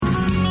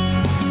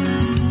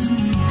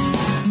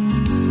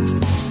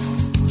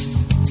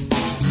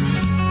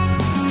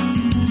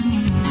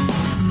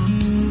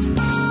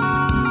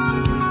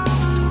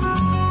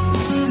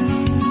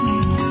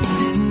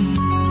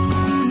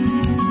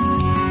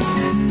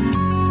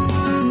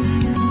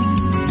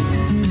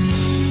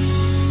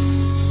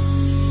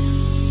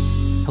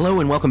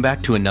and welcome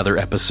back to another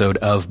episode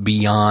of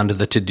Beyond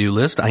the To-Do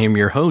List. I am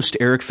your host,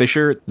 Eric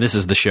Fisher. This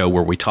is the show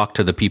where we talk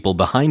to the people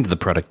behind the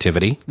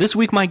productivity. This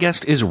week, my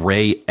guest is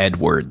Ray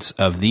Edwards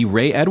of The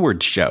Ray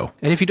Edwards Show.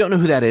 And if you don't know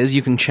who that is,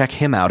 you can check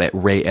him out at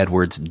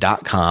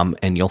rayedwards.com,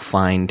 and you'll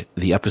find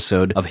the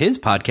episode of his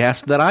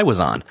podcast that I was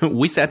on.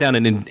 We sat down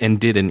and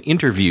did an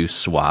interview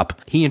swap.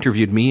 He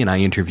interviewed me, and I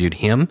interviewed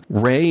him.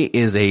 Ray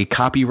is a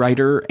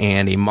copywriter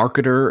and a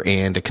marketer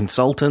and a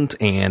consultant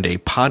and a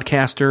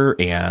podcaster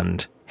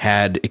and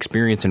had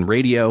experience in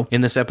radio. In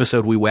this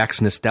episode, we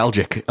wax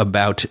nostalgic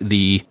about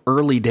the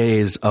early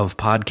days of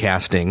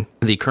podcasting,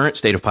 the current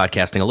state of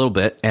podcasting a little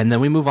bit, and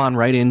then we move on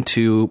right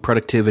into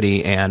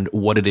productivity and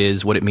what it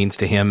is, what it means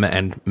to him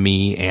and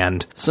me,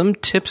 and some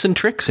tips and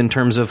tricks in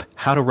terms of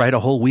how to write a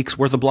whole week's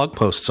worth of blog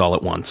posts all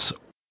at once.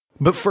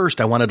 But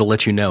first, I wanted to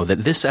let you know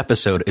that this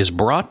episode is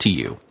brought to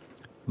you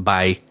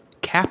by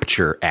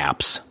Capture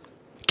Apps.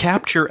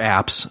 Capture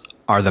Apps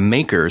are the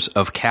makers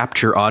of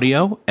Capture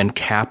Audio and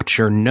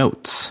Capture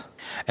Notes.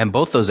 And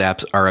both those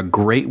apps are a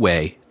great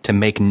way to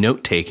make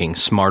note-taking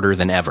smarter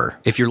than ever.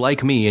 If you're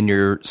like me and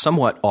you're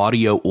somewhat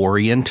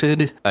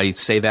audio-oriented, I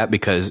say that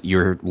because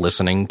you're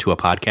listening to a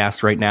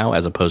podcast right now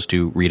as opposed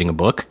to reading a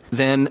book,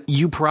 then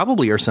you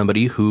probably are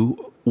somebody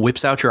who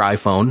whips out your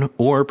iPhone,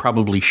 or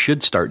probably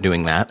should start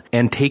doing that,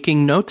 and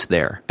taking notes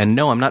there. And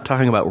no, I'm not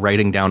talking about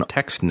writing down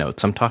text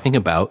notes. I'm talking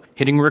about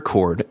hitting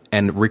record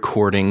and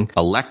recording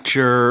a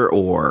lecture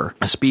or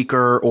a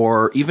speaker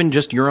or even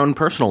just your own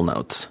personal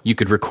notes. You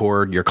could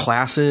record your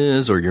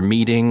classes or your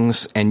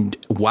meetings, and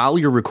while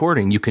you're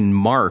recording, you can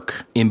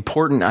mark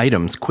important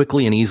items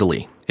quickly and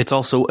easily. It's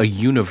also a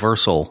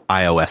universal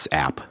iOS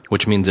app,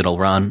 which means it'll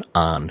run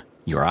on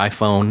your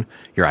iPhone,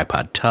 your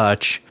iPod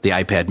Touch, the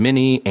iPad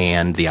Mini,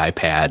 and the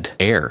iPad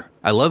Air.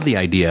 I love the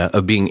idea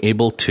of being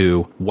able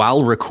to,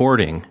 while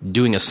recording,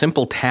 doing a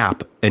simple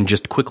tap and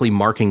just quickly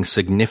marking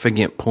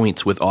significant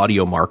points with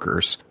audio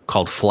markers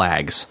called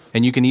flags.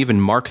 And you can even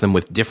mark them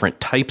with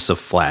different types of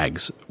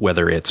flags,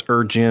 whether it's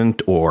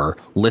urgent or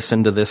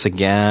listen to this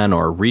again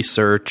or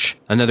research.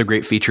 Another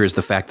great feature is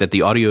the fact that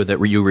the audio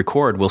that you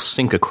record will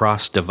sync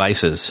across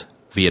devices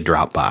via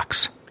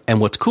Dropbox. And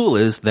what's cool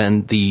is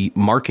then the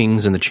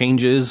markings and the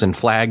changes and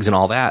flags and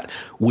all that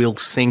will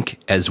sync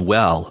as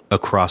well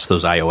across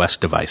those iOS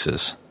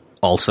devices.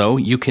 Also,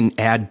 you can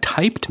add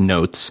typed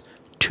notes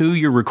to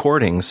your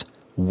recordings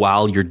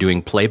while you're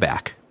doing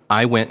playback.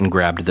 I went and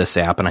grabbed this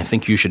app, and I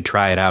think you should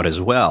try it out as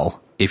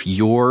well. If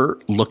you're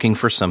looking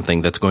for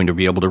something that's going to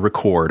be able to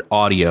record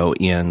audio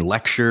in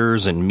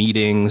lectures and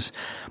meetings,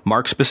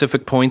 mark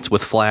specific points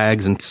with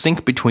flags, and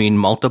sync between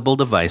multiple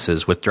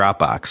devices with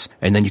Dropbox,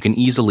 and then you can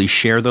easily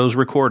share those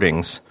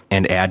recordings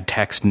and add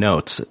text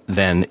notes,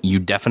 then you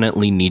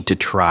definitely need to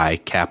try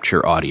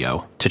Capture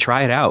Audio. To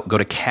try it out, go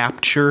to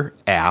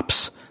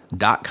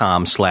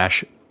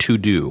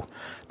captureapps.com/todo.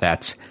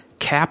 That's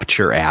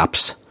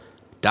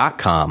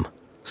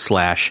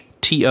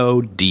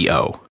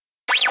captureapps.com/TODO.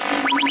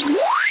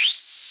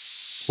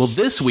 Well,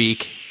 this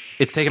week,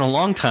 it's taken a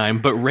long time,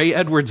 but Ray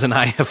Edwards and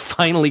I have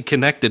finally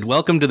connected.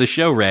 Welcome to the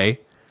show, Ray.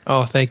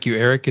 Oh, thank you,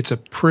 Eric. It's a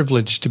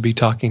privilege to be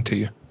talking to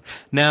you.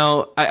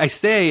 Now, I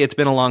say it's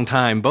been a long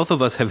time. Both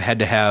of us have had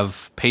to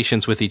have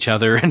patience with each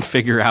other and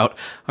figure out,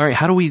 all right,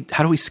 how do we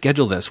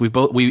schedule this?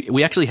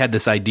 We actually had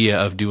this idea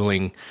of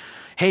doing,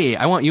 hey,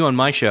 I want you on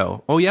my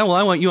show. Oh, yeah, well,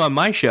 I want you on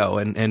my show.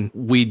 And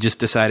we just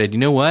decided, you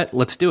know what,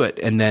 let's do it.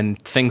 And then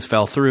things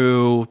fell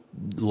through,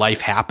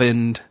 life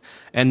happened.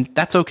 And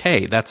that's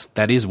okay.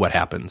 That is what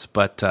happens.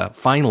 But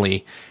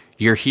finally,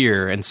 you're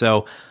here. And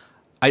so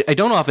I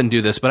don't often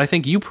do this, but I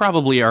think you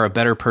probably are a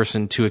better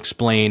person to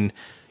explain,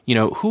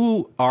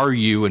 who are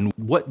you and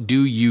what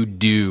do you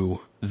do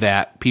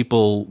that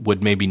people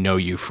would maybe know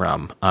you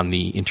from on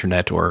the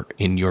internet or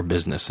in your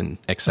business and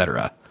et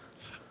cetera.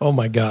 Oh,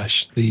 my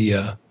gosh.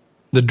 The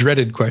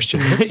dreaded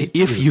question.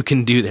 If you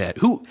can do that.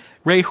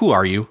 Ray, who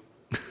are you?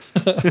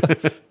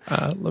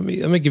 Let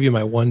me give you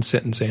my one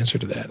sentence answer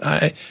to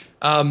that.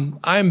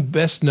 I'm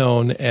best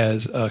known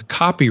as a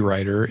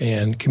copywriter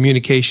and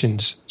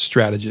communications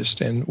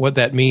strategist, and what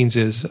that means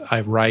is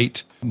I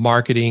write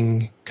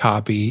marketing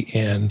copy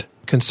and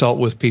consult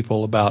with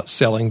people about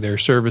selling their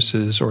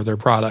services or their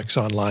products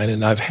online.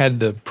 And I've had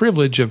the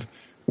privilege of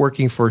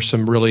working for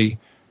some really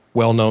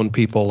well-known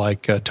people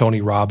like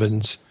Tony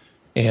Robbins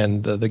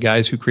and the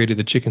guys who created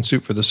the Chicken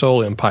Soup for the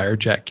Soul empire,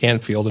 Jack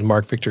Canfield and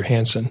Mark Victor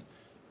Hansen.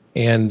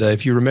 And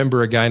if you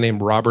remember a guy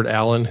named Robert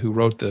Allen who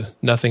wrote the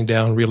Nothing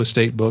Down real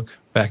estate book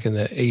back in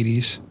the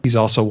 80s, he's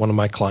also one of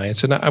my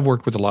clients. And I've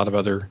worked with a lot of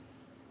other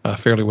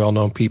fairly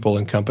well-known people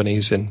and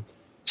companies. And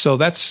so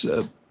that's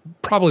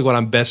probably what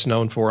I'm best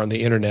known for on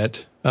the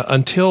internet.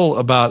 Until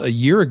about a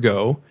year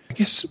ago, a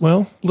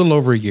little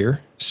over a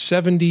year,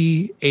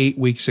 78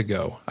 weeks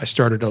ago, I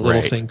started a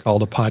little thing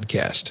called a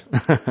podcast.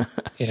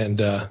 And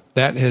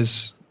that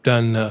has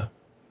done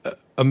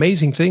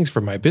amazing things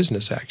for my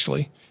business,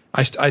 actually.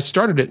 I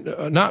started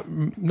it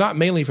not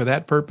mainly for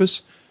that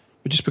purpose,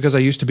 but just because I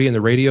used to be in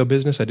the radio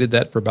business. I did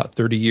that for about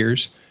 30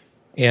 years.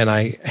 And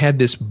I had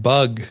this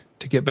bug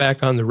to get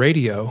back on the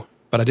radio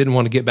but I didn't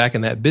want to get back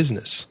in that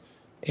business.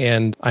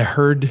 And I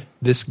heard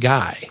this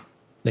guy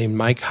named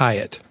Mike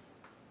Hyatt,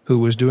 who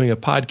was doing a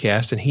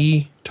podcast, and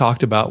he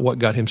talked about what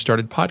got him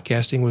started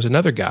podcasting was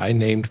another guy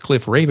named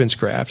Cliff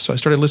Ravenscraft. So I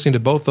started listening to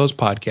both those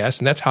podcasts,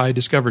 and that's how I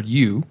discovered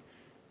you.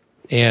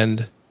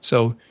 And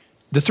so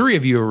the three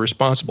of you are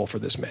responsible for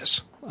this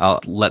mess. I'll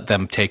let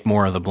them take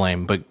more of the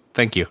blame, but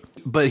thank you.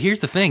 But here's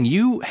the thing.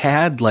 You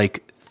had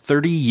like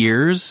 30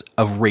 years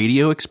of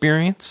radio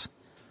experience?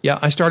 Yeah,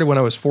 I started when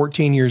I was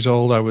 14 years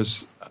old. I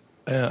was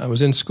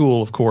in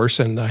school, of course,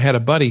 and I had a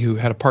buddy who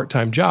had a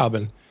part-time job,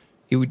 and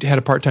he had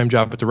a part-time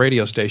job at the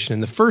radio station.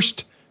 And the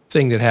first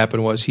thing that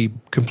happened was he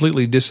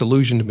completely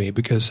disillusioned me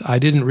because I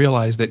didn't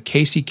realize that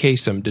Casey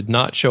Kasem did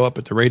not show up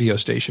at the radio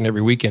station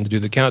every weekend to do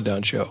the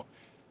Countdown show.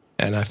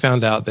 And I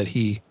found out that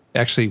he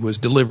actually was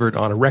delivered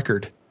on a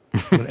record,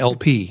 an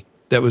LP.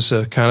 That was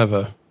kind of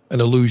an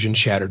illusion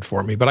shattered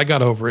for me, but I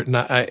got over it.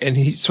 And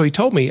he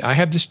told me I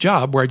have this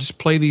job where I just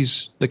play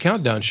the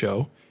Countdown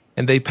show,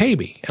 and they pay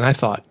me. And I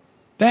thought,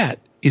 that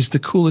is the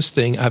coolest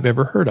thing I've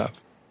ever heard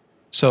of.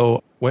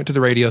 So went to the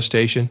radio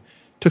station,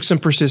 took some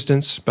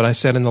persistence, but I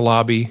sat in the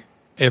lobby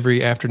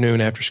every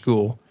afternoon after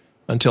school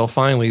until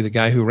finally the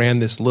guy who ran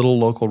this little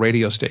local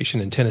radio station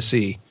in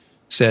Tennessee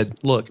said,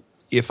 look,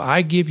 if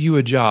I give you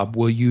a job,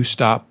 will you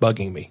stop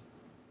bugging me?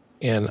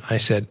 And I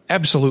said,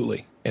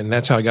 absolutely. And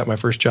that's how I got my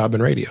first job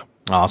in radio.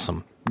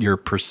 Awesome. Your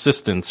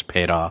persistence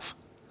paid off.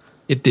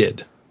 It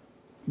did.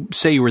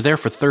 Say you were there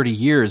for 30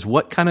 years.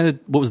 What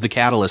was the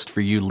catalyst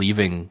for you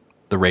leaving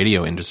the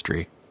radio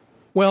industry?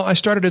 Well, I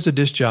started as a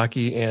disc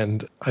jockey,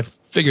 and I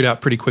figured out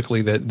pretty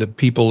quickly that the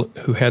people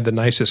who had the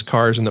nicest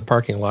cars in the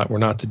parking lot were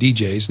not the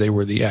DJs. They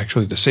were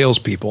actually the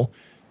salespeople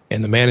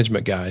and the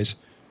management guys.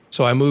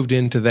 So I moved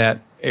into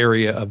that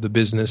area of the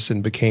business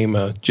and became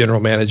a general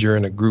manager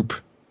and a group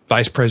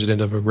vice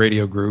president of a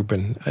radio group.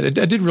 And I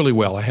did really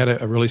well. I had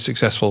a really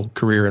successful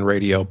career in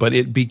radio. But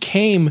it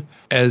became,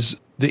 as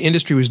the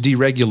industry was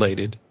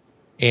deregulated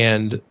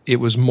and it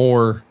was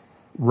more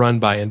run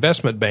by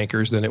investment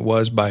bankers than it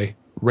was by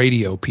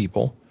radio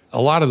people,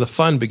 a lot of the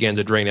fun began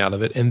to drain out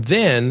of it. And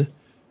then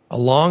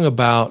along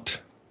about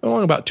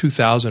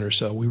 2000 or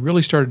so, we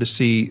really started to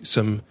see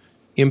some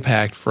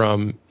impact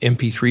from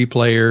MP3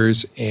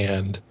 players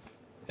and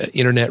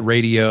internet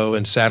radio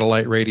and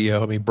satellite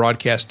radio. I mean,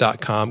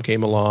 broadcast.com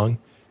came along,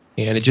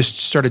 and it just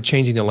started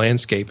changing the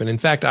landscape. And in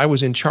fact, I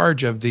was in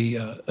charge of the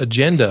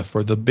agenda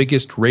for the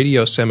biggest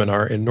radio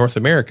seminar in North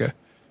America,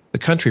 the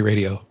country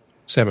radio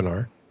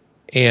seminar.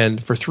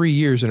 And for 3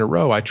 years in a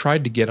row, I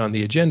tried to get on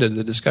the agenda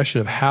the discussion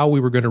of how we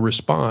were going to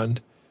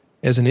respond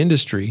as an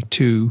industry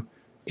to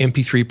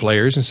MP3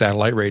 players and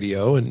satellite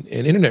radio and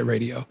internet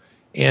radio.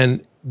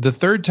 And the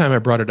third time I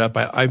brought it up,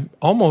 I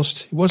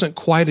almost, it wasn't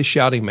quite a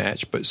shouting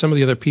match, but some of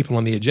the other people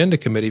on the agenda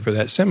committee for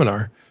that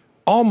seminar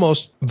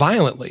almost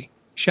violently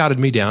shouted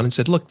me down and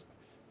said, look,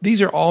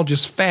 these are all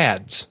just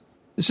fads.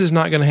 This is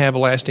not going to have a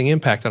lasting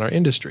impact on our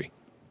industry.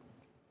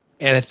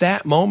 And at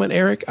that moment,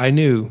 Eric, I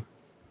knew,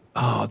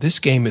 this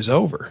game is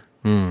over.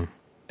 And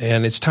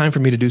it's time for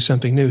me to do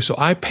something new. So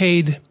I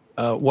paid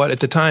what at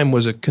the time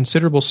was a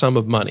considerable sum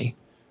of money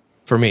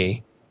for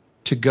me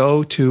to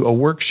go to a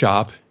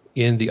workshop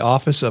in the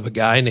office of a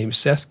guy named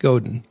Seth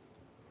Godin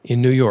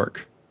in New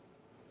York.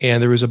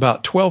 And there was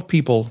about 12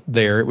 people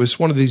there. It was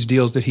one of these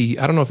deals that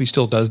I don't know if he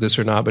still does this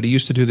or not, but he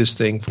used to do this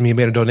thing for me. He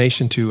made a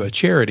donation to a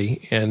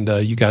charity, and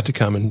you got to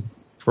come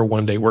for a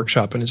one-day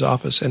workshop in his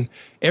office. And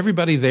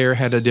everybody there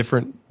had a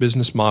different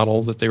business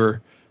model that they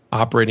were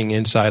operating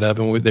inside of,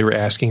 and they were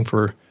asking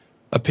for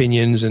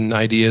opinions and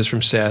ideas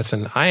from Seth.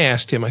 And I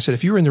asked him, I said,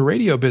 if you were in the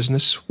radio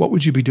business, what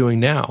would you be doing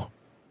now?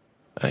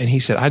 And he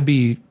said, I'd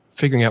be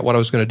figuring out what I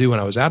was going to do when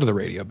I was out of the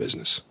radio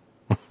business.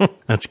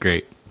 That's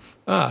great.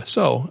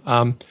 So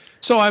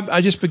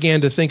I just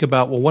began to think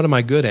about, well, what am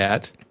I good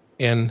at?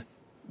 And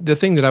the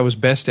thing that I was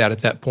best at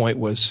that point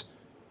was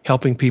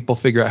helping people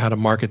figure out how to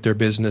market their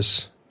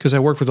business. Because I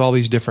worked with all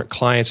these different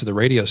clients at the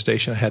radio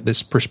station, I had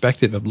this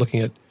perspective of looking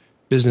at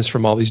business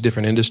from all these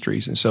different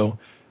industries. And so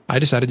I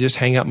decided to just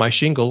hang out my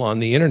shingle on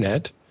the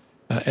internet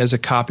as a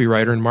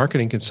copywriter and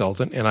marketing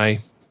consultant. And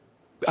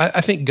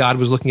I think God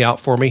was looking out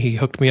for me. He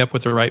hooked me up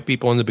with the right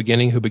people in the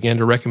beginning who began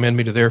to recommend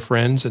me to their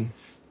friends. And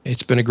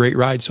it's been a great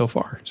ride so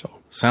far. So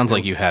sounds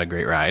like you had a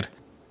great ride.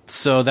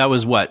 So that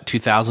was what,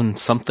 2000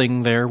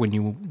 something there when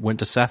you went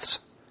to Seth's?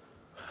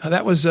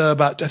 That was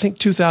about, I think,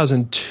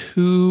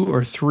 2002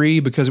 or 3,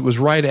 because it was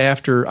right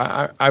after.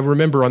 I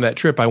remember on that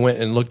trip I went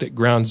and looked at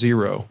Ground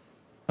Zero.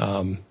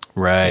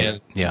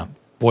 Right. Yeah.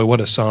 Boy,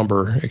 what a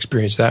somber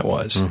experience that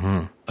was.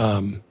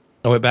 Mm-hmm.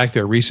 I went back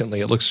there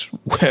recently. It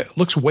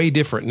looks way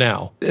different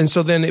now. And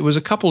so then it was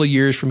a couple of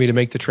years for me to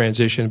make the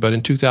transition. But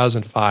in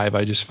 2005,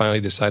 I just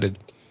finally decided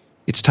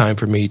it's time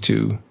for me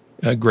to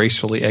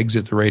gracefully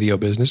exit the radio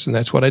business. And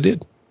that's what I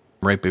did.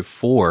 Right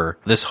before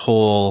this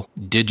whole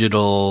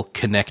digital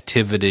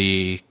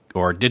connectivity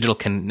or digital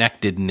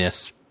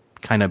connectedness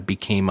kind of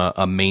became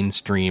a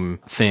mainstream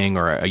thing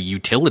or a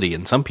utility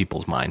in some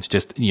people's minds.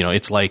 Just,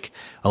 it's like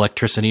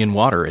electricity and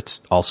water.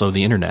 It's also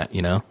the internet,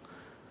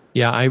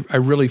 Yeah, I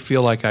really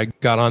feel like I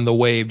got on the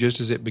wave just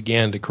as it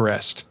began to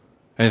crest.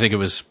 I think it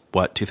was,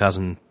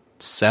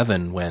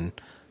 2007 when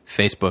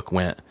Facebook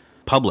went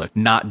public,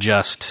 not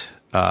just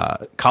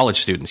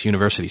college students,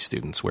 university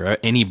students, where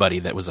anybody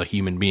that was a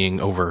human being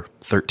over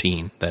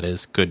 13, that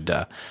is, could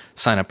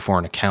sign up for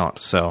an account.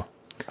 So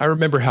I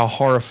remember how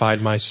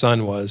horrified my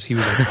son was. He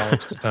was in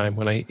college at the time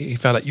when he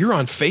found out, you're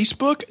on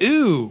Facebook?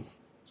 Ooh.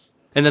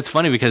 And that's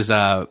funny because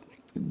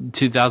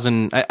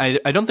 2000,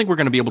 I don't think we're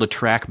going to be able to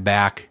track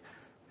back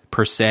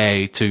per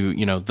se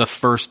to, the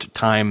first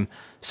time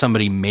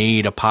somebody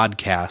made a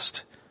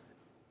podcast,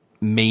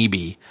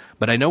 maybe.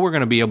 But I know we're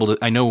going to be able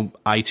to, I know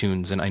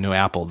iTunes and I know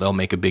Apple, they'll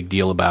make a big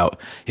deal about,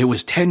 it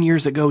was 10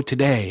 years ago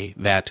today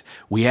that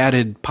we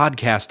added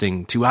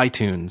podcasting to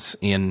iTunes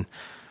in,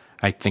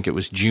 I think it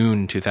was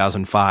June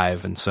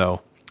 2005. And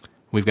so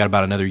we've got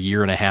about another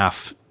year and a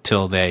half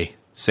till they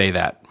say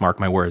that, mark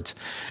my words.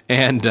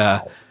 And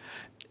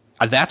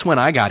that's when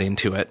I got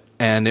into it.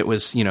 And it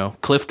was,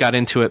 Cliff got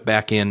into it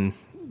back in,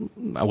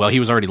 well, he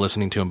was already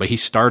listening to him, but he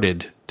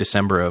started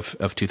December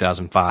of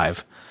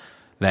 2005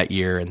 that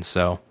year. And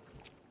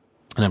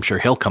I'm sure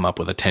he'll come up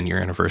with a 10-year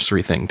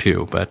anniversary thing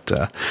too. But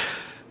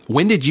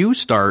when did you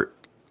start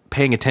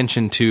paying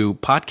attention to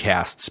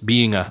podcasts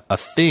being a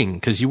thing?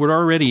 Because you were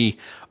already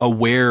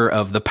aware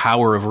of the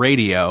power of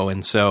radio.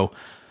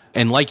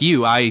 And like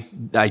you, I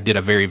did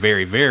a very,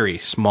 very, very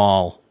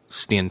small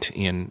stint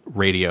in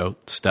radio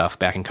stuff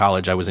back in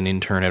college. I was an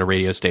intern at a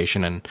radio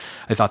station, and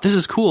I thought, this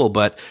is cool.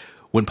 But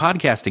when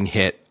podcasting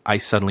hit, I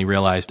suddenly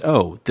realized,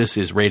 oh, this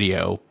is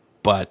radio,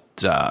 but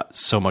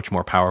so much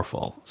more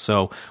powerful.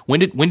 So when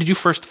did you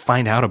first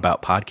find out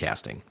about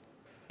podcasting?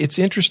 It's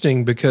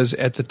interesting because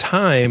at the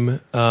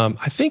time,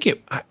 I think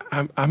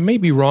I may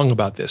be wrong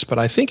about this, but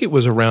I think it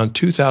was around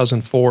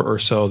 2004 or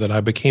so that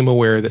I became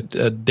aware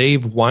that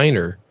Dave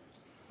Weiner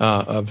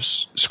of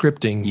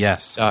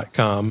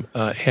scripting.com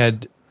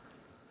had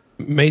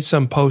made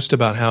some post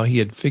about how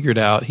he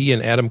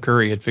and Adam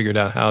Curry had figured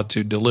out how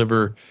to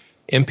deliver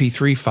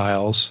MP3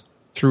 files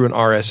through an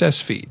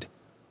RSS feed.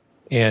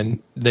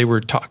 And they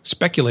were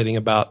speculating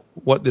about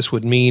what this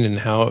would mean and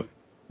how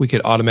we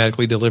could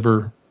automatically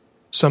deliver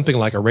something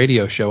like a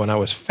radio show. And I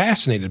was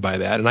fascinated by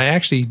that. And I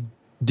actually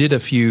did a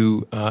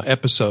few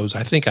episodes.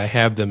 I think I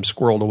have them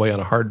squirreled away on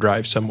a hard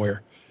drive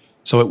somewhere.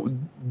 So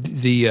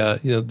the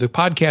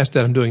podcast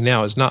that I'm doing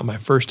now is not my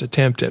first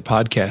attempt at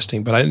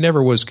podcasting, but I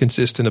never was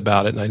consistent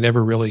about it. And I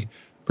never really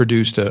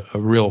produced a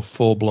real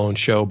full-blown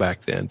show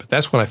back then. But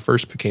that's when I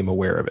first became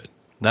aware of it.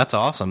 That's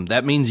awesome.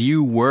 That means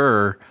you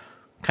were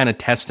kind of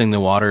testing the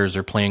waters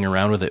or playing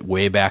around with it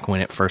way back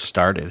when it first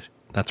started.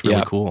 That's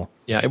really cool.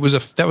 Yeah,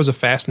 that was a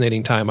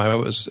fascinating time. I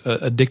was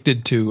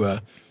addicted to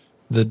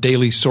the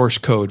daily source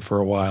code for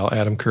a while,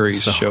 Adam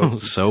Curry's show.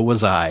 So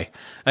was I.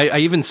 I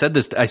even said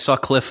this. I saw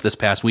Cliff this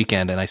past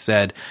weekend, and I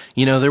said,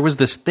 there was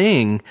this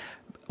thing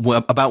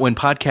about when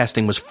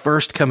podcasting was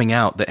first coming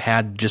out that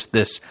had just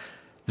this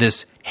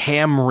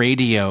ham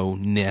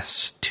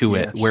radio-ness to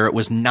it, where it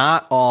was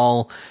not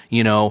all,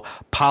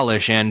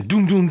 polish and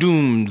doom, doom,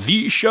 doom,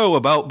 the show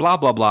about blah,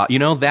 blah, blah.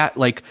 That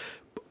like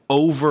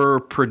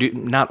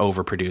not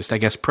overproduced, I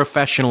guess,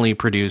 professionally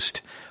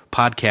produced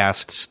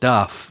podcast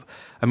stuff.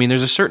 I mean,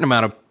 there's a certain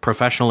amount of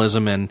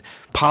professionalism and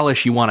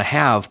polish you want to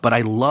have, but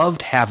I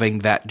loved having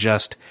that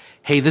just,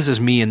 hey, this is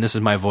me and this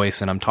is my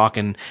voice and I'm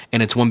talking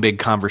and it's one big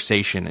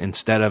conversation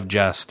instead of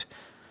just,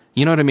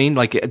 you know what I mean?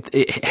 Like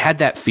it had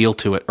that feel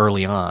to it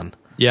early on.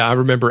 Yeah, I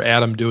remember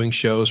Adam doing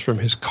shows from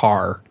his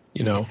car,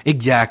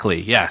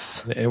 Exactly,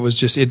 yes. It was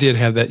just, it did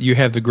have that, you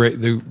had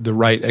the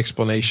right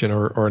explanation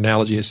or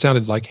analogy. It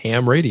sounded like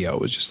ham radio.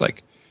 It was just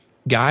like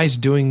guys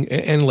doing,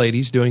 and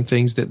ladies doing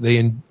things that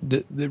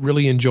that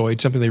really enjoyed,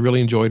 something they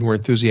really enjoyed and were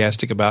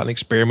enthusiastic about and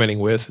experimenting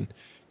with and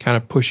kind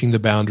of pushing the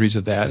boundaries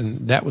of that.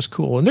 And that was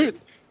cool. And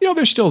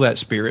there's still that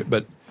spirit,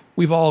 but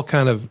we've all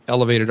kind of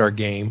elevated our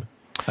game,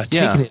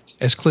 taken it,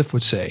 as Cliff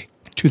would say,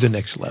 to the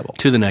next level.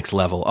 To the next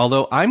level.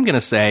 Although I'm going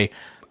to say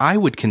I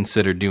would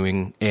consider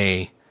doing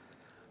a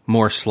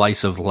more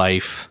slice of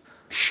life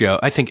show.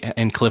 I think,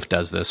 and Cliff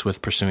does this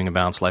with Pursuing a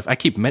Balanced Life.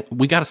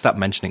 We got to stop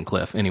mentioning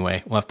Cliff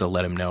anyway. We'll have to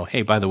let him know,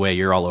 hey, by the way,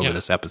 you're all over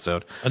this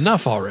episode.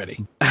 Enough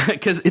already.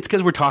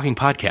 Because we're talking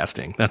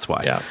podcasting. That's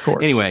why. Yeah, of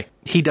course. Anyway,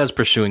 he does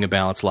Pursuing a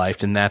Balanced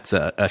Life, and that's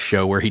a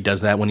show where he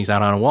does that when he's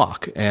out on a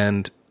walk.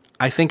 And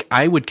I think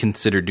I would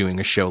consider doing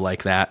a show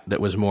like that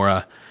was more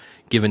a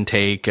give and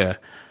take,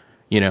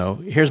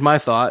 here's my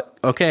thought.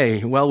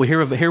 Okay, well,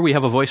 here we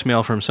have a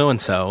voicemail from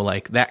so-and-so,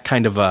 like that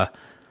kind of a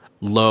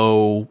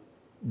low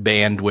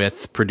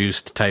bandwidth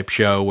produced type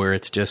show where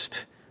it's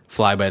just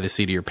fly by the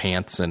seat of your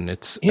pants and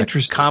it's a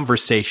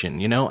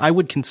conversation. I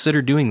would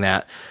consider doing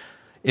that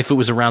if it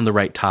was around the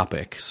right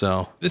topic.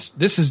 So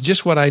this is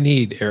just what I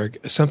need, Eric.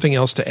 Something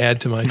else to add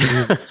to my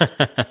to-do list.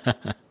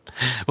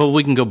 Well,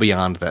 we can go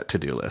beyond that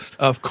to-do list.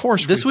 Of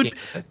course we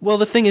can. Well,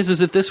 the thing is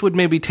that this would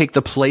maybe take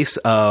the place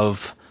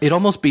of, it'd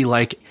almost be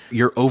like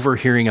you're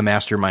overhearing a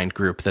mastermind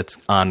group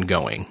that's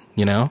ongoing,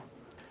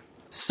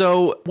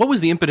 So what was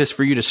the impetus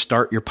for you to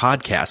start your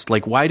podcast?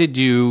 Like, why did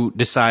you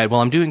decide,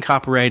 well, I'm doing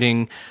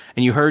copywriting,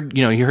 and you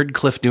heard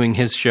Cliff doing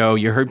his show,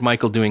 you heard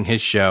Michael doing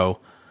his show.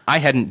 I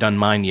hadn't done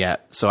mine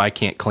yet, so I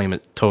can't claim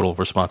it total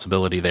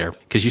responsibility there,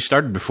 because you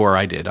started before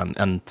I did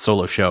on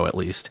solo show, at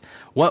least.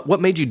 What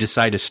made you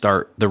decide to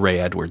start the Ray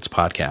Edwards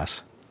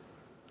podcast?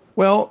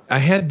 Well, I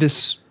had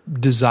this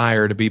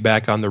desire to be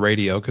back on the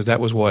radio, because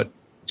that was what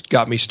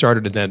got me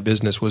started in that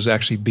business, was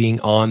actually being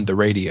on the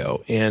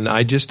radio. And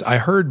I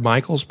heard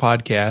Michael's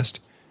podcast,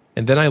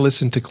 and then I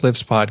listened to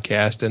Cliff's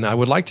podcast, and I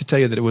would like to tell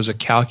you that it was a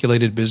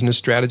calculated business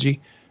strategy.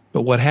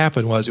 But what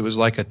happened was, it was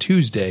like a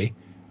Tuesday,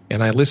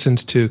 and I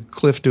listened to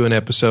Cliff do an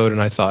episode,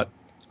 and I thought,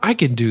 I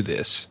can do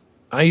this.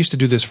 I used to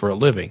do this for a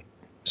living,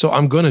 so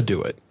I'm going to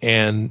do it.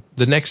 And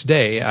the next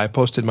day, I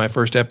posted my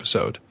first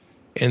episode.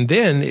 And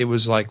then it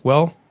was like,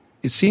 well,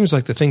 it seems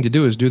like the thing to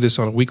do is do this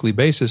on a weekly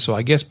basis, so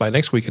I guess by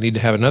next week I need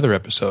to have another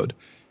episode.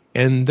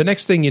 And the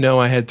next thing you know,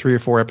 I had 3 or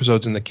 4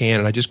 episodes in the can,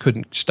 and I just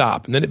couldn't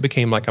stop. And then it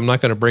became like, I'm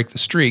not going to break the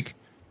streak.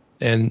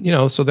 And,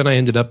 so then I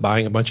ended up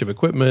buying a bunch of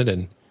equipment,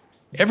 and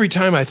every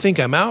time I think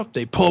I'm out,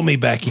 they pull me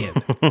back in.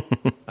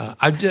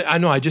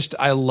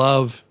 I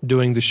love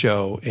doing the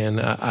show. And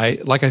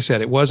like I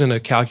said, it wasn't a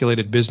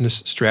calculated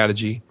business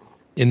strategy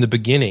in the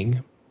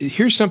beginning.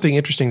 Here's something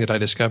interesting that I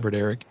discovered,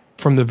 Eric.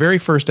 From the very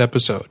first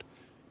episode,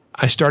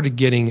 I started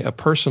getting a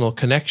personal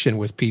connection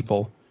with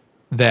people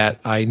that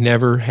I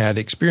never had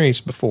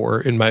experienced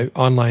before in my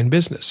online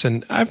business.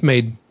 And I've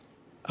made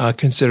a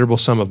considerable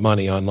sum of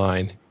money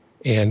online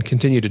and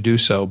continue to do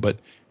so. But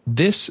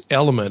this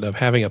element of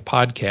having a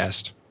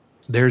podcast,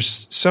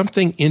 there's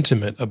something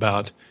intimate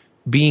about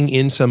being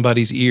in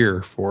somebody's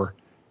ear for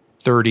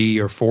 30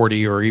 or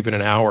 40 or even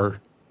an hour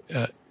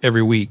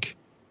every week,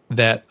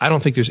 that I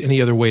don't think there's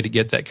any other way to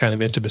get that kind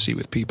of intimacy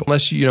with people.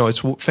 Unless, it's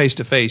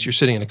face-to-face, you're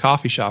sitting in a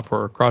coffee shop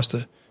or across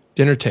the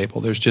dinner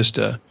table. There's just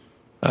a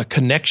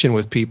connection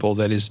with people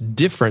that is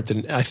different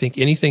than, I think,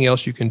 anything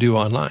else you can do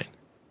online.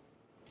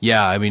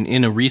 Yeah, I mean,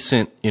 in a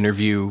recent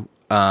interview,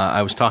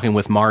 I was talking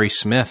with Mari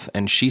Smith,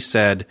 and she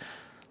said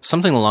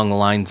something along the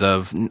lines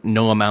of,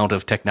 no amount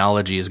of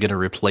technology is going to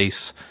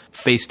replace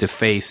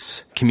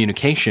face-to-face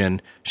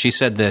communication. She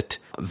said that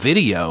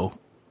video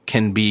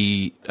can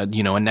be, a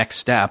next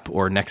step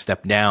or next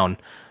step down.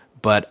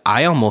 But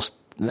I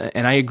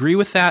agree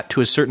with that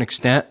to a certain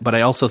extent, but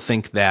I also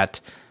think that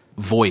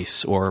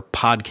voice or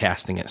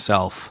podcasting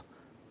itself,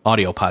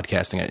 audio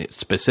podcasting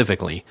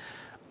specifically,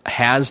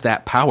 has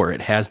that power.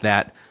 It has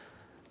that,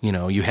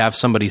 you have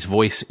somebody's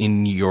voice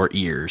in your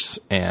ears,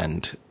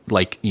 and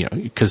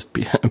because,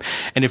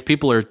 and if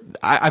people are,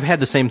 I've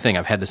had the same thing.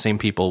 I've had the same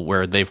people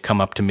where they've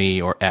come up to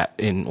me or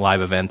in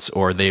live events,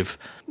 or they've,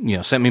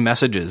 sent me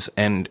messages,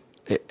 and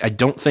I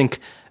don't think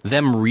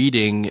them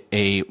reading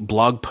a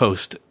blog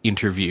post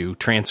interview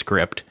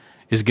transcript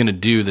is going to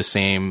do the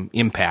same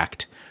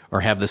impact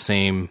or have the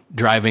same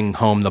driving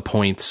home the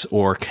points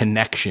or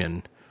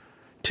connection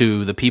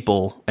to the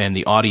people and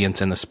the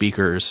audience and the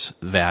speakers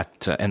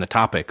that and the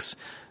topics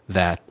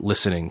that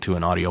listening to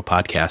an audio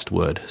podcast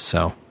would.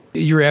 So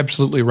you're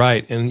absolutely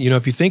right. And,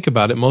 if you think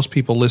about it, most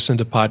people listen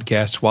to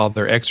podcasts while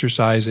they're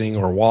exercising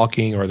or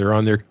walking, or they're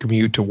on their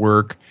commute to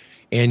work.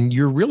 And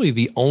you're really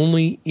the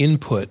only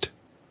input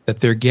that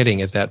they're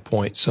getting at that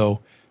point. So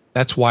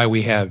that's why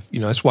we have,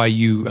 that's why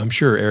I'm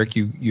sure, Eric,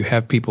 you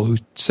have people who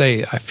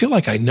say, I feel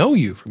like I know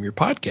you from your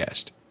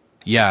podcast.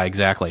 Yeah,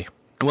 exactly.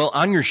 Well,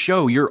 on your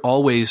show, you're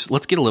always,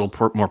 let's get a little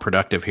more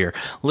productive here.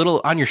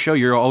 On your show,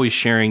 you're always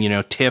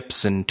sharing,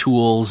 tips and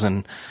tools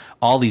and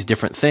all these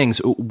different things.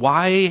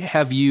 Why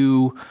have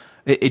you,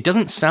 it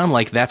doesn't sound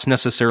like that's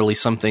necessarily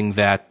something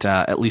that,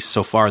 at least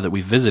so far that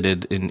we've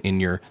visited in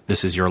your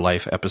This Is Your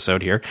Life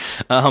episode here.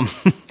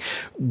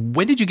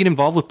 When did you get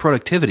involved with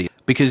productivity?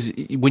 Because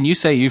when you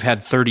say you've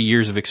had 30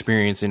 years of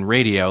experience in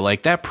radio,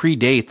 like that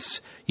predates,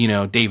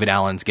 David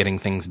Allen's Getting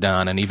Things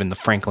Done, and even the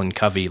Franklin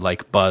Covey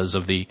buzz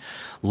of the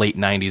late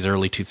 90s,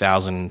 early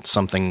 2000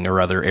 something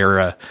or other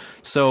era.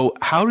 So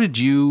how did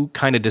you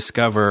kind of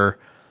discover,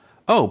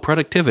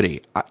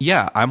 productivity?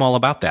 Yeah, I'm all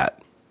about that.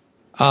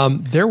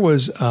 There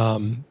was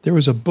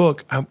a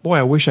book.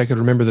 I wish I could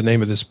remember the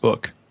name of this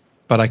book,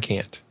 but I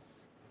can't.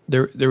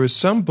 There was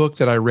some book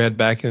that I read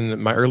back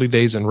in my early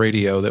days in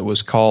radio that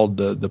was called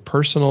the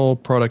Personal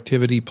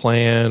Productivity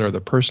Plan, or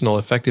the Personal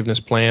Effectiveness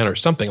Plan, or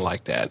something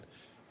like that.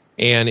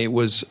 And it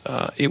was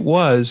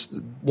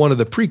one of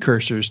the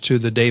precursors to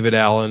the David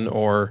Allen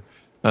or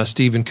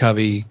Stephen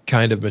Covey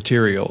kind of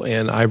material.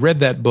 And I read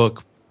that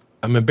book.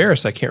 I'm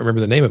embarrassed I can't remember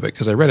the name of it,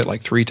 because I read it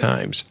like 3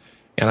 times.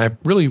 And I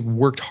really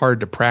worked hard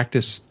to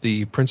practice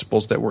the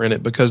principles that were in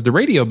it, because the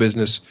radio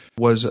business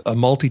was a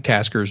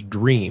multitasker's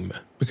dream,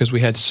 because we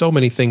had so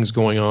many things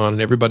going on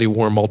and everybody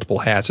wore multiple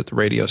hats at the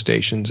radio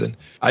stations. And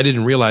I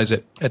didn't realize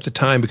it at the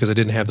time because I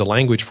didn't have the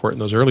language for it in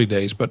those early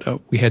days, but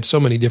we had so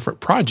many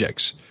different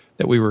projects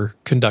that we were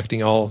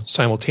conducting all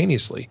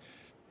simultaneously.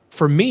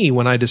 For me,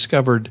 when I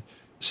discovered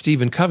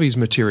Stephen Covey's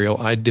material,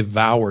 I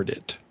devoured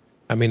it.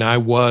 I mean, I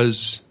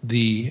was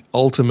the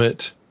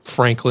ultimate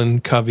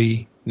Franklin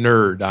Covey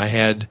nerd. I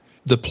had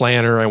the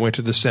planner. I went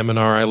to the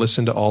seminar. I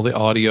listened to all the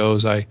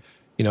audios.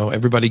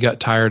 Everybody got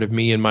tired of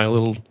me and my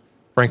little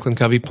Franklin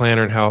Covey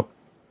planner and how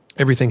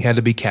everything had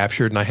to be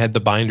captured. And I had the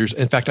binders.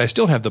 In fact, I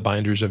still have the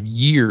binders of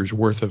years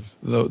worth of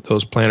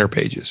those planner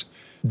pages.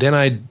 Then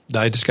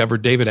I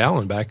discovered David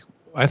Allen back,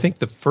 I think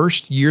the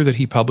first year that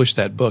he published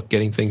that book,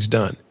 Getting Things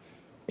Done.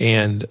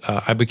 And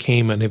I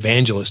became an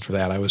evangelist for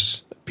that.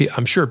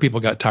 I'm sure people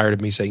got tired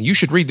of me saying, you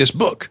should read this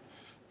book.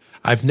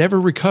 I've never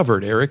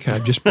recovered, Eric.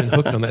 I've just been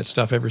hooked on that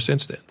stuff ever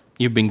since then.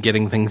 You've been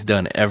getting things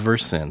done ever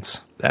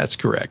since. That's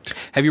correct.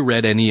 Have you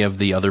read any of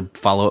the other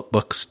follow-up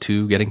books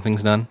to Getting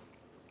Things Done?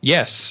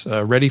 Yes.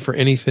 Ready for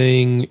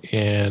Anything.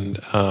 And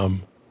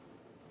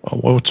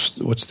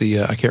what's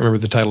the, I can't remember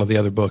the title of the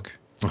other book.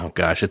 Oh,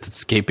 gosh, it's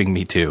escaping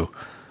me too.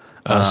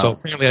 So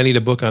apparently I need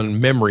a book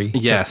on memory.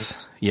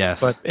 Yes.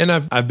 And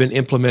I've been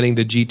implementing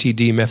the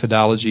GTD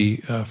methodology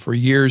for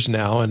years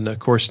now, and of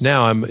course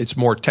now it's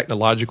more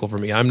technological for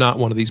me. I'm not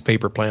one of these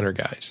paper planner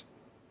guys.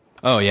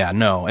 Oh yeah,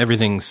 no,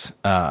 everything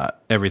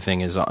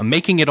is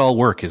making it all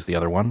work is the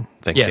other one.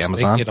 Thanks to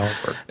Amazon. Making it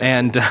all work.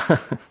 And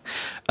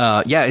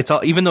it's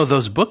all, even though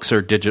those books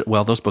are digital.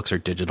 Well, those books are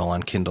digital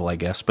on Kindle, I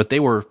guess, but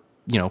they were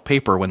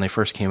paper when they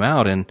first came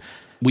out, and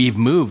we've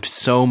moved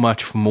so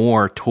much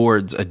more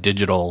towards a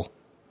digital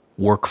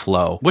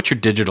workflow. What's your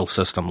digital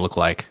system look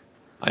like?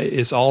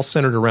 It's all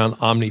centered around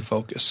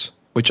OmniFocus,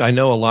 which I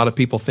know a lot of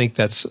people think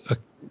that's a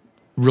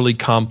really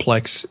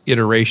complex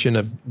iteration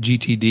of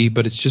GTD,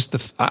 but it's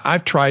just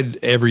I've tried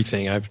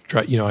everything. I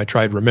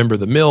tried Remember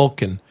the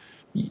Milk, and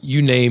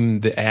you name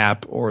the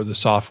app or the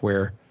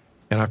software,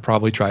 and I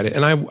probably tried it.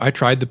 And I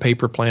tried the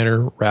paper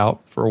planner route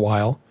for a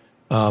while.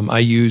 I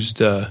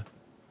used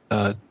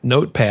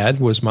Notepad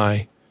was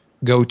my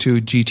go-to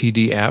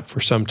GTD app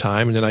for some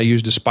time, and then I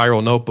used a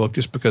Spiral notebook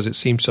just because it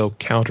seemed so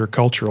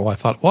countercultural. I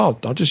thought, well,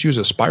 I'll just use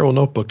a Spiral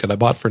notebook that I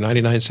bought for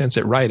 99 cents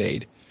at Rite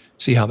Aid,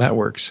 see how that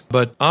works.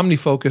 But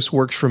OmniFocus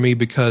works for me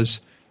because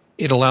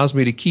it allows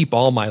me to keep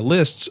all my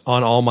lists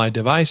on all my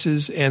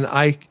devices, and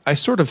I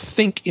sort of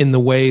think in the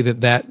way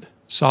that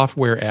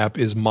software app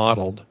is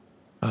modeled.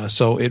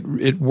 So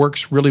it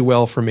works really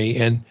well for me,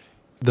 and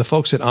the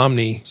folks at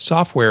Omni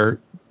Software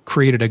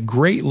created a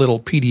great little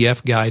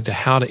PDF guide to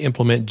how to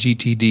implement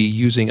GTD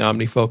using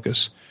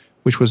OmniFocus,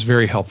 which was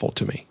very helpful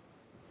to me.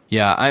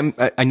 Yeah,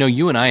 I know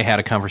you and I had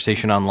a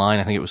conversation online.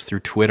 I think it was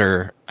through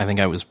Twitter. I think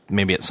I was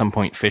maybe at some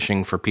point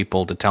fishing for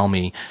people to tell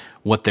me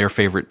what their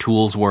favorite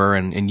tools were,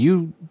 and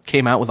you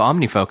came out with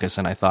OmniFocus,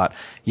 and I thought,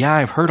 yeah,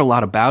 I've heard a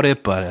lot about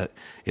it, but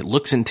it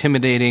looks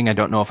intimidating. I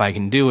don't know if I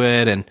can do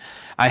it, and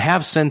I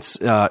have since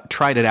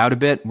tried it out a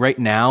bit. Right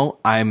now,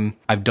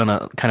 I've done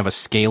a kind of a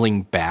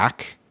scaling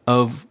back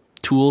of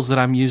tools that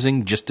I'm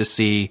using just to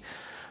see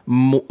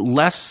spend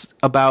less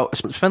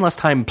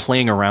time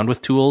playing around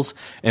with tools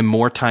and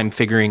more time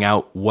figuring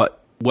out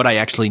what I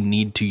actually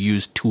need to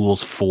use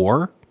tools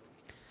for,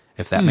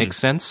 if that makes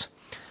sense.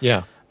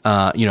 Yeah.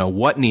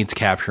 What needs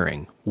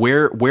capturing?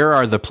 Where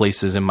are the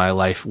places in my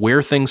life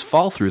where things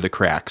fall through the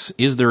cracks?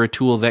 Is there a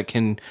tool that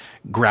can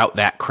grout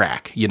that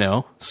crack?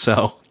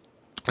 So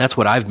that's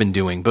what I've been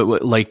doing. But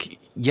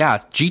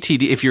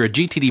GTD, if you're a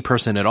GTD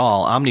person at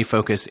all,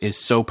 OmniFocus is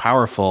so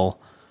powerful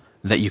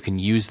that you can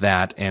use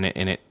that and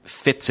it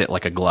fits it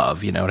like a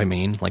glove. You know what I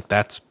mean? Like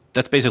that's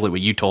basically what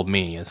you told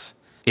me, is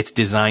it's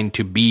designed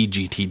to be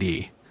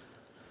GTD.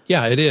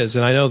 Yeah, it is.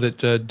 And I know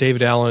that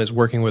David Allen is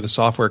working with a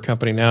software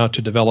company now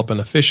to develop an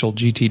official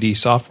GTD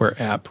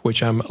software app,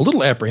 which I'm a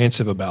little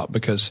apprehensive about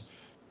because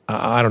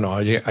I don't know.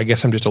 I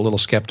guess I'm just a little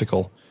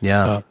skeptical.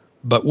 Yeah.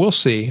 But we'll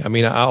see. I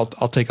mean, I'll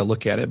take a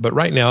look at it. But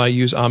right now I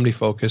use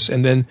OmniFocus.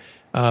 And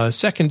then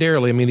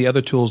secondarily, I mean, the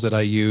other tools that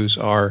I use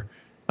are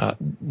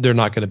they're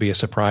not going to be a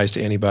surprise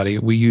to anybody.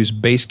 We use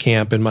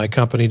Basecamp in my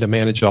company to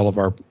manage all of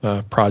our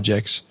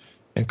projects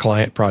and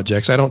client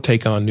projects. I don't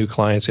take on new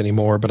clients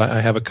anymore, but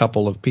I have a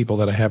couple of people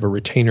that I have a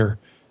retainer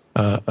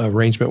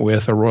arrangement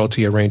with, a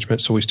royalty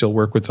arrangement, so we still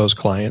work with those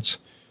clients.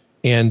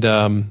 And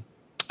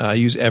I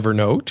use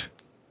Evernote.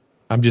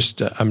 I'm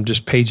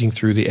just paging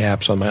through the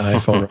apps on my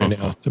iPhone right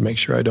now to make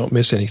sure I don't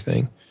miss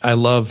anything. I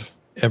love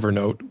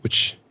Evernote,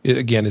 which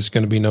again is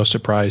going to be no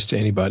surprise to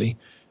anybody.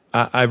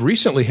 I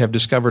recently have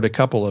discovered a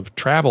couple of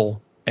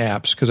travel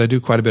apps because I do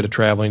quite a bit of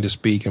traveling to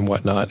speak and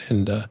whatnot,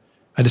 and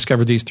I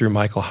discovered these through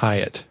Michael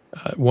Hyatt.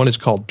 One is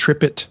called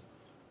TripIt,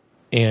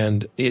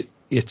 and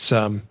it's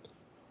I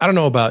don't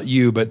know about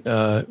you, but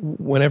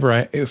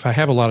if I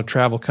have a lot of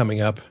travel coming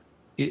up,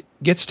 it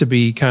gets to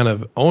be kind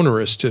of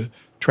onerous to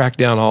track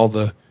down all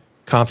the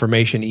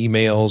confirmation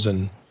emails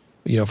and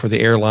for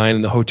the airline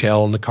and the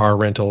hotel and the car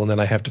rental, and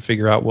then I have to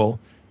figure out, well,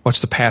 what's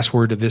the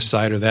password to this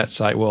site or that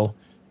site? Well,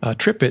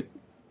 TripIt,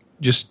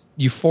 just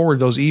you forward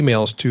those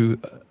emails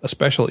to a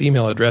special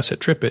email address at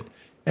TripIt,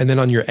 and then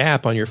on your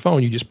app on your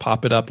phone, you just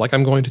pop it up. Like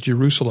I'm going to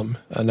Jerusalem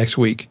next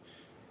week,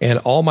 and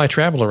all my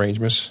travel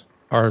arrangements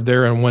are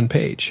there on one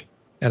page,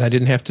 and I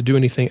didn't have to do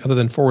anything other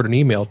than forward an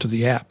email to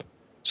the app.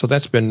 So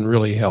that's been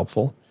really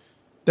helpful.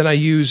 Then I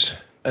use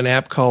an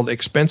app called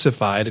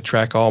Expensify to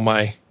track all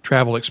my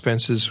travel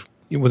expenses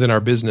within our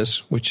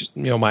business, which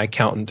my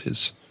accountant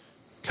is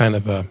kind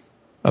of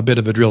a bit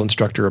of a drill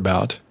instructor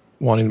about,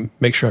 wanting to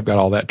make sure I've got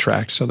all that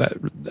tracked. So that,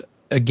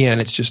 again,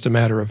 it's just a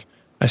matter of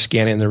I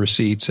scan in the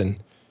receipts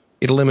and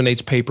it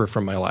eliminates paper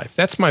from my life.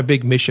 That's my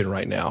big mission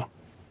right now.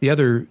 The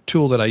other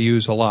tool that I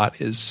use a lot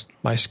is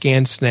my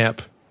ScanSnap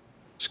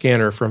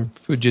scanner from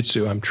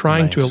Fujitsu. I'm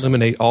trying to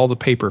eliminate all the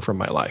paper from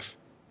my life.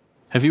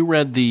 Have you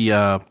read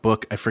the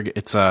book? I forget.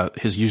 It's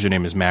his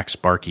username is Max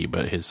Sparky,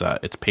 but his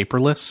it's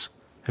Paperless.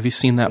 Have you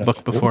seen that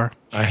book before?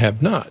 I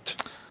have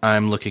not.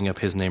 I'm looking up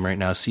his name right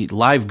now. See,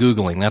 live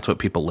Googling, that's what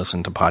people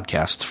listen to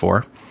podcasts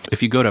for.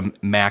 If you go to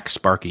Max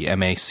Sparky,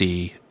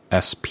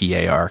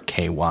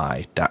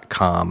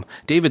 MacSparky.com,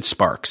 David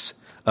Sparks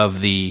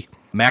of the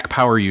Mac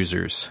Power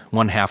Users,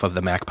 one half of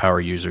the Mac Power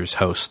Users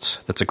hosts.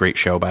 That's a great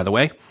show, by the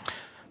way.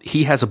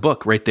 He has a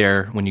book right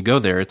there. When you go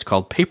there, it's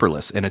called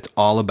Paperless, and it's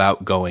all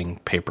about going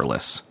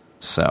paperless.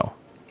 So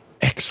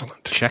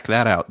excellent. Check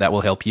that out. That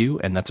will help you,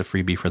 and that's a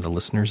freebie for the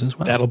listeners as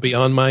well. That'll be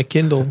on my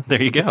Kindle.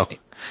 There you go.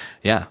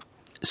 Yeah.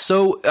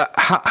 So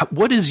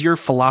what is your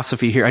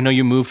philosophy here? I know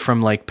you moved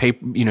from like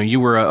paper, you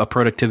were a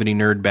productivity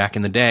nerd back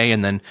in the day,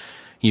 and then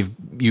you've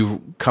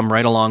come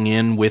right along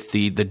in with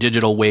the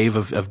digital wave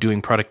of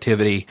doing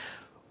productivity.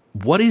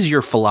 What is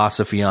your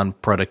philosophy on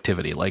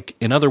productivity? Like,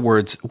 in other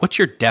words, what's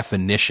your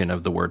definition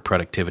of the word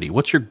productivity?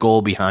 What's your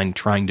goal behind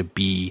trying to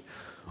be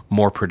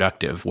more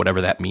productive,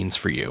 whatever that means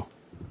for you?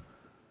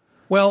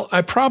 Well,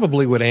 I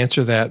probably would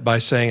answer that by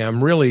saying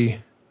I'm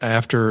really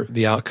after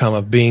the outcome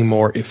of being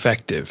more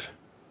effective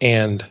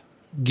and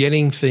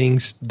getting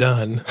things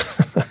done,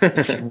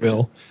 if you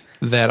will,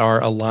 that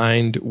are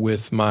aligned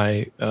with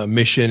my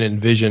mission and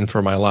vision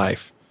for my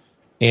life.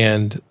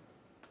 And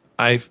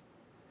I'm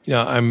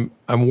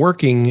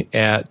working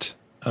at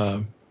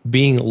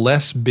being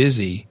less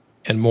busy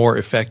and more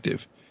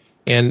effective,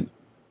 and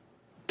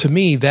to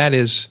me, that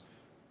is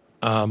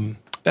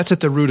that's at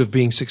the root of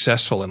being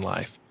successful in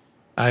life.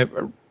 I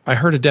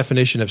heard a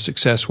definition of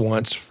success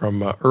once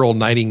from Earl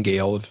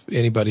Nightingale. If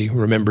anybody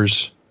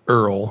remembers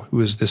Earl,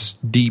 who is this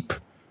deep,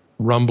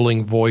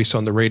 rumbling voice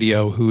on the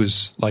radio, who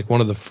is like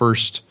one of the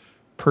first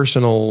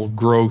personal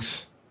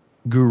growth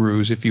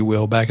gurus, if you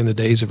will, back in the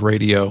days of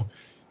radio.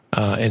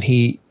 And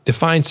he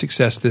defined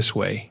success this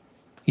way.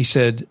 He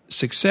said,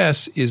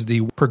 success is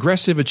the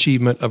progressive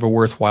achievement of a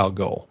worthwhile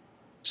goal.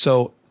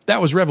 So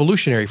that was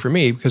revolutionary for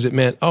me because it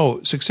meant,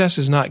 success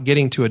is not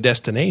getting to a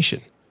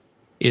destination.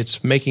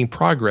 It's making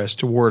progress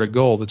toward a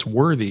goal that's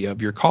worthy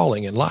of your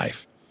calling in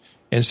life.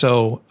 And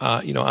so,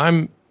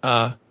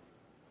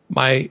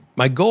 my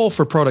goal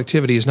for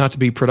productivity is not to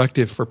be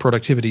productive for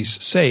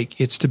productivity's sake.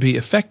 It's to be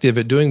effective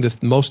at doing the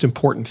most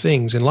important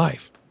things in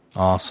life.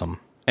 Awesome.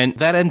 And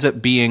that ends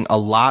up being a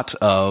lot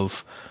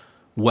of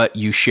what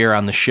you share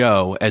on the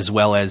show, as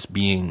well as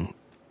being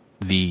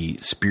the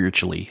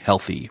spiritually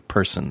healthy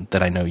person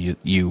that I know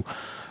you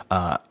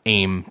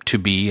aim to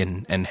be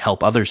and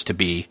help others to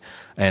be.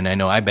 And I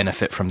know I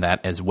benefit from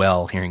that as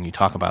well, hearing you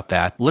talk about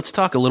that. Let's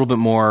talk a little bit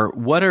more.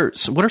 What are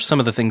some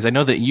of the things? I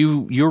know that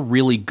you're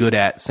really good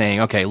at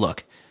saying, okay,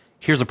 look,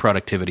 here's a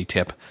productivity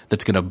tip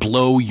that's going to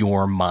blow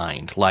your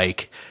mind,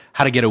 like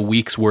how to get a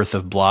week's worth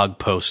of blog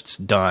posts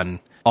done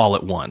all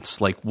at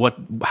once. Like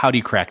how do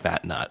you crack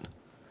that nut?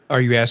 Are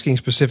you asking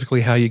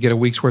specifically how you get a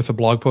week's worth of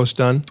blog posts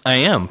done? I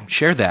am.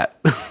 Share that.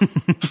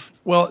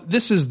 Well,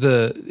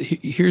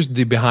 here's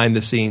the behind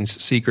the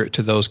scenes secret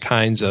to those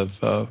kinds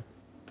of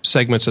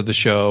segments of the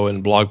show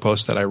and blog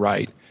posts that I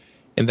write.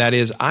 And that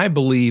is, I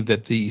believe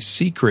that the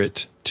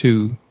secret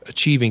to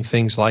achieving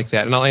things like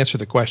that, and I'll answer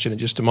the question in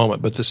just a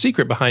moment, but the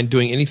secret behind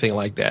doing anything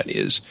like that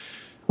is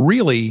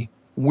really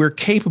we're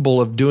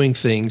capable of doing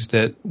things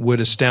that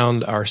would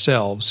astound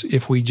ourselves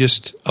if we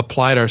just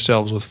applied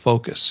ourselves with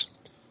focus.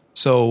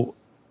 So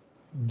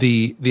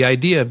the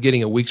idea of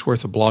getting a week's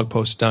worth of blog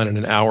posts done in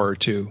an hour or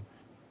two,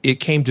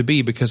 it came to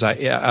be because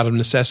out of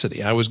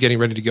necessity. I was getting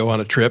ready to go on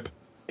a trip,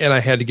 and I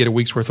had to get a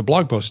week's worth of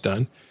blog posts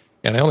done,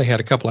 and I only had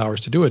a couple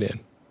hours to do it in.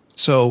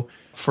 So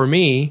for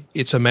me,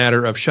 it's a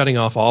matter of shutting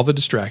off all the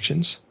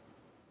distractions,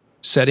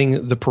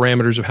 setting the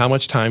parameters of how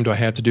much time do I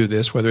have to do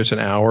this, whether it's an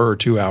hour or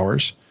 2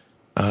 hours,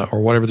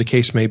 or whatever the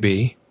case may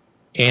be,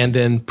 and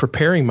then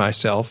preparing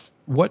myself.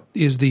 What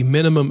is the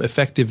minimum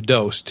effective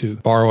dose, to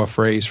borrow a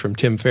phrase from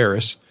Tim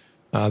Ferriss,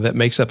 that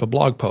makes up a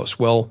blog post?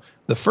 Well,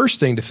 the first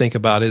thing to think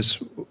about is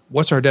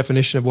what's our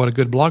definition of what a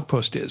good blog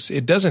post is.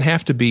 It doesn't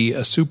have to be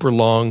a super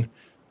long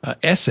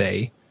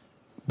essay,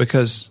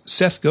 because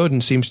Seth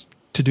Godin seems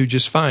to do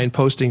just fine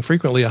posting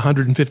frequently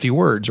 150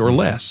 words or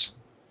less.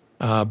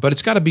 But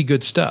it's got to be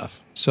good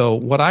stuff. So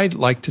what I'd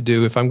like to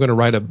do if I'm going to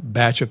write a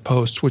batch of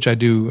posts, which I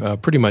do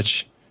pretty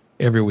much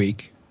every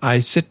week,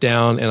 I sit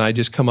down and I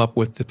just come up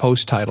with the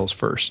post titles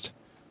first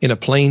in a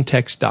plain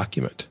text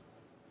document.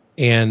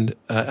 And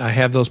I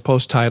have those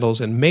post titles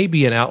and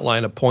maybe an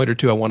outline, a point or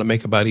two I want to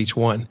make about each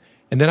one.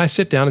 And then I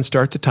sit down and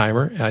start the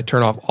timer. And I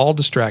turn off all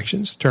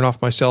distractions, turn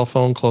off my cell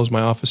phone, close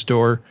my office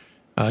door,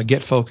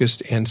 get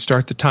focused, and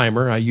start the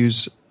timer. I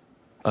use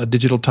a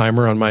digital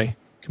timer on my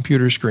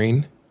computer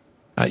screen.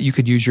 You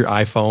could use your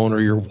iPhone or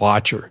your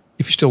watch, or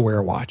if you still wear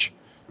a watch,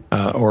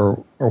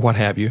 or what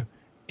have you.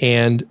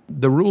 And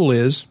the rule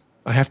is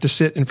I have to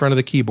sit in front of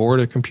the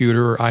keyboard, a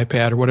computer or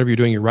iPad or whatever you're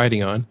doing your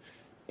writing on,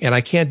 and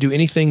I can't do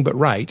anything but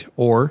write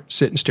or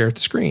sit and stare at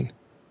the screen.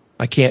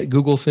 I can't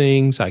Google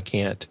things. I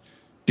can't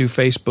do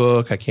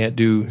Facebook. I can't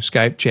do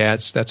Skype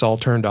chats. That's all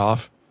turned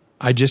off.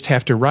 I just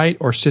have to write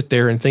or sit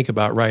there and think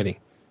about writing.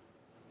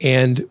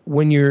 And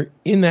when you're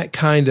in that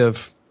kind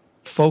of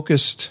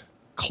focused,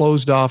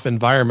 closed-off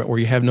environment where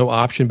you have no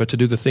option but to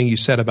do the thing you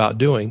set about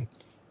doing,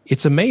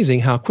 it's amazing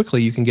how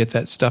quickly you can get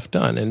that stuff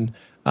done. And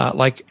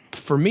like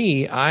for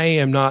me, I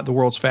am not the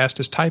world's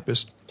fastest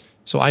typist,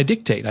 so I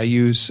dictate. I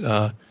use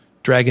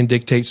Dragon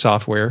Dictate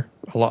software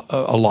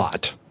a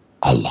lot.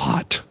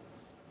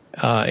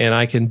 And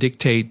I can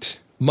dictate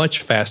much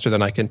faster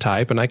than I can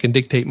type, and I can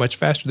dictate much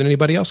faster than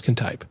anybody else can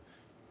type,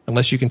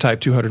 unless you can type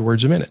 200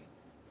 words a minute.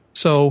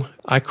 So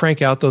I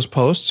crank out those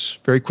posts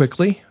very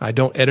quickly. I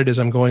don't edit as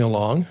I'm going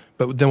along,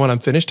 but then when I'm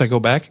finished, I go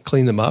back and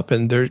clean them up,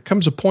 and there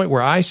comes a point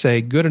where I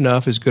say good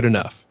enough is good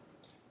enough.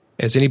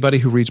 As anybody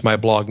who reads my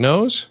blog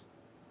knows,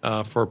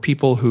 for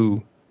people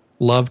who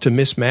love to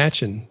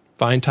mismatch and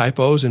find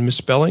typos and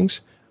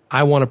misspellings,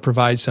 I want to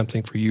provide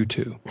something for you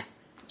too.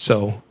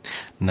 So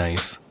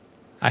nice.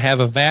 I have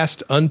a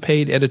vast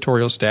unpaid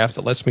editorial staff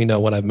that lets me know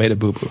when I've made a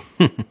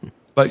boo-boo.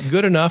 But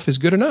good enough is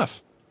good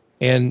enough.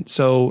 And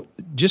so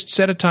just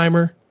set a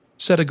timer,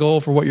 set a goal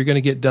for what you're going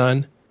to get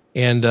done,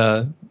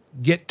 and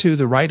get to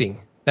the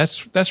writing.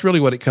 That's really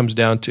what it comes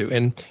down to.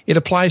 And it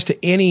applies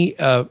to any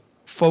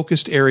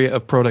focused area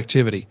of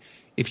productivity.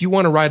 If you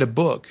want to write a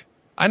book,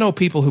 I know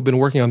people who've been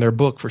working on their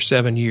book for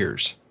 7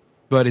 years,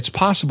 but it's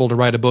possible to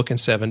write a book in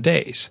 7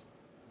 days.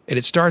 And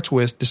it starts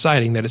with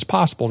deciding that it's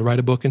possible to write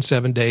a book in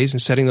 7 days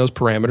and setting those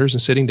parameters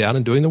and sitting down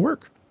and doing the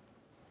work.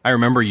 I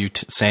remember you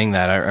saying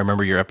that. I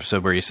remember your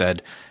episode where you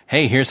said,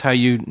 hey, here's how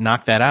you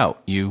knock that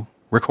out. You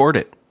record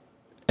it,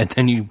 and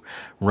then you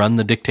run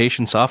the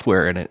dictation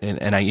software.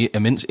 And I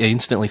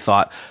instantly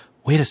thought,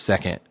 wait a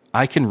second,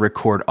 I can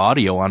record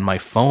audio on my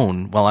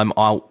phone while I'm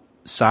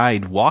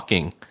outside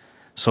walking.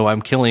 So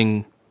I'm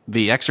killing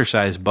the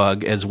exercise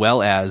bug as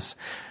well as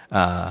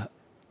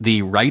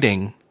the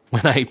writing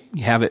when I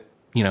have it,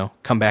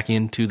 come back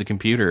into the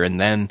computer, and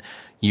then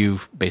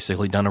you've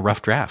basically done a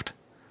rough draft.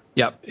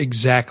 Yep,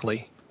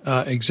 exactly.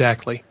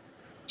 Exactly.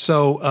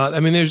 So,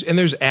 there's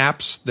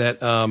apps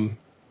that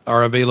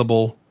are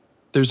available.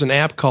 There's an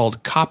app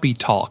called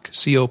CopyTalk,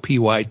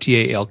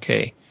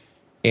 CopyTalk,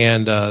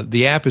 and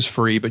the app is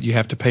free, but you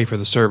have to pay for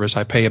the service.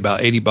 I pay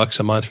about $80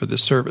 a month for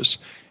this service,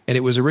 and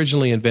it was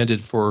originally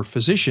invented for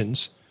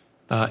physicians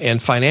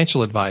and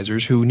financial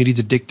advisors who needed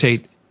to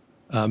dictate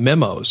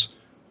memos.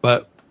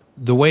 But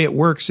the way it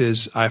works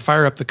is I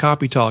fire up the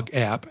CopyTalk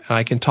app, and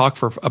I can talk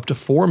for up to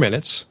 4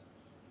 minutes.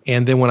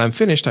 And then when I'm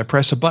finished, I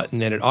press a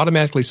button, and it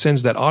automatically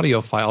sends that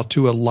audio file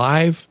to a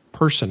live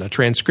person, a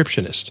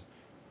transcriptionist,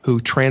 who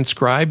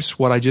transcribes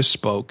what I just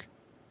spoke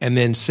and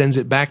then sends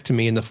it back to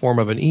me in the form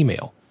of an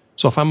email.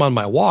 So if I'm on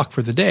my walk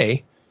for the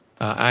day,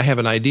 I have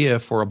an idea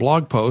for a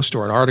blog post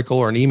or an article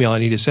or an email I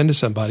need to send to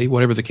somebody,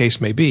 whatever the case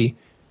may be,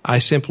 I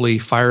simply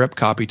fire up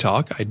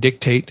CopyTalk. I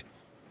dictate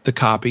the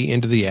copy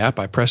into the app.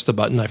 I press the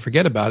button. I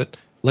forget about it.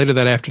 Later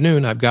that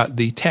afternoon, I've got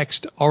the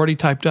text already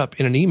typed up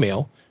in an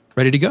email,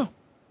 ready to go.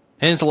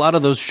 And it's a lot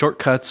of those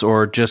shortcuts,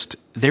 or just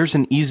there's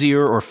an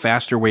easier or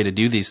faster way to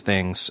do these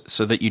things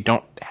so that you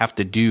don't have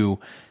to do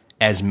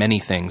as many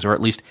things, or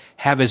at least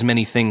have as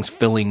many things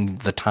filling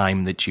the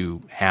time that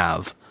you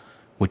have,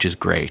 which is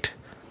great.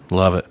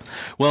 Love it.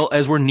 Well,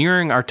 as we're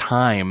nearing our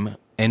time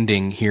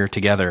ending here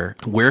together,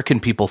 where can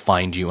people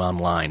find you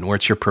online?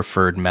 What's your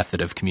preferred method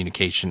of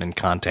communication and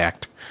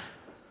contact?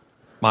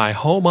 My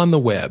home on the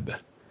web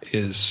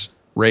is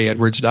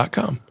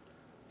rayedwards.com.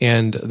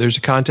 And there's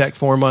a contact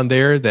form on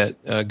there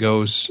that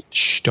goes,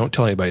 don't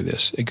tell anybody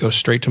this. It goes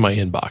straight to my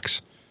inbox.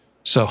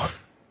 So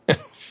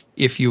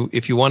if you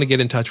want to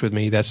get in touch with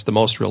me, that's the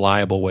most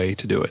reliable way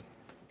to do it.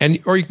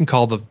 Or you can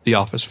call the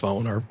office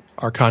phone.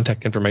 Our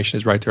contact information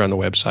is right there on the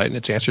website, and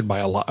it's answered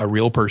by a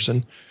real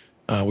person.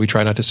 We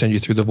try not to send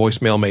you through the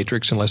voicemail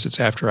matrix unless it's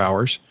after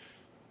hours.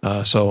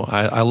 So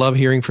I love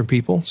hearing from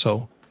people.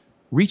 So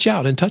reach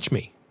out and touch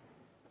me.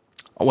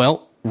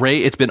 Well, Ray,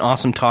 it's been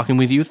awesome talking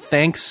with you.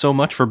 Thanks so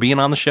much for being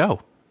on the show.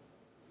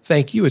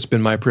 Thank you. It's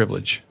been my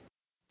privilege.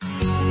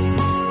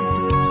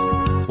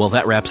 Well,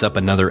 that wraps up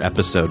another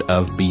episode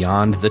of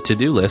Beyond the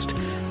To-Do List.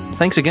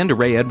 Thanks again to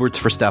Ray Edwards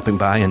for stopping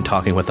by and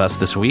talking with us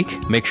this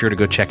week. Make sure to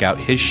go check out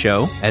his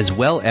show, as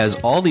well as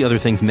all the other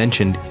things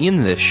mentioned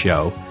in this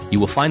show. You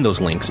will find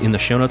those links in the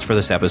show notes for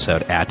this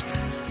episode at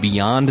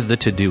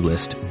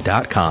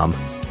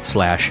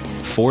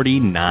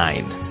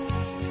beyondthetodolist.com/49.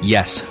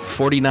 Yes,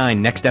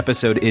 49. Next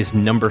episode is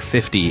number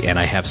 50, and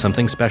I have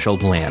something special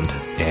planned.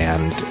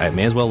 And I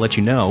may as well let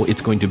you know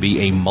it's going to be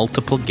a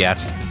multiple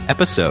guest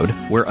episode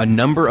where a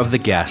number of the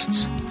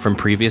guests from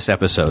previous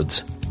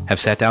episodes have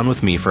sat down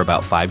with me for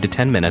about 5 to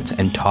 10 minutes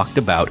and talked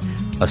about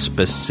a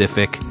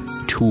specific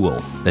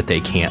tool that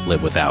they can't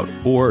live without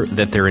or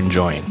that they're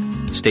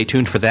enjoying. Stay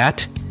tuned for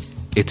that.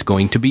 It's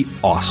going to be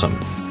awesome.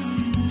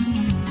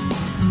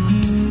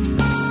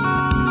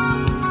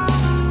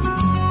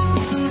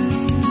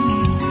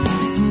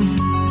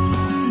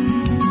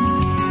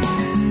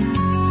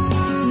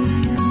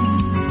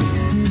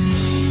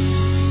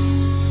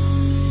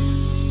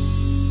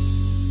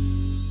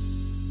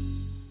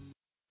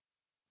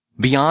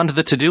 Beyond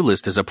the To-Do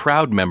List is a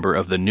proud member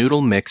of the Noodle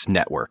Mix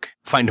Network.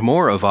 Find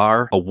more of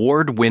our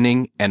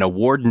award-winning and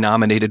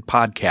award-nominated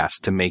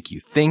podcasts to make you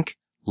think,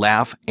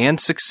 laugh, and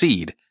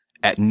succeed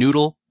at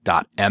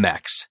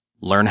noodle.mx.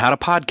 Learn how to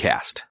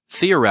podcast.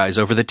 Theorize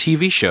over the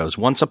TV shows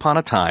Once Upon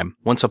a Time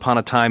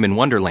in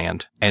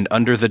Wonderland, and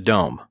Under the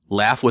Dome.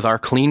 Laugh with our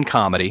clean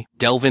comedy.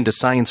 Delve into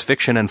science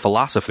fiction and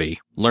philosophy.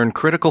 Learn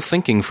critical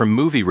thinking from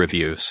movie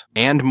reviews.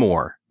 And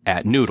more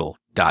at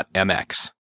noodle.mx.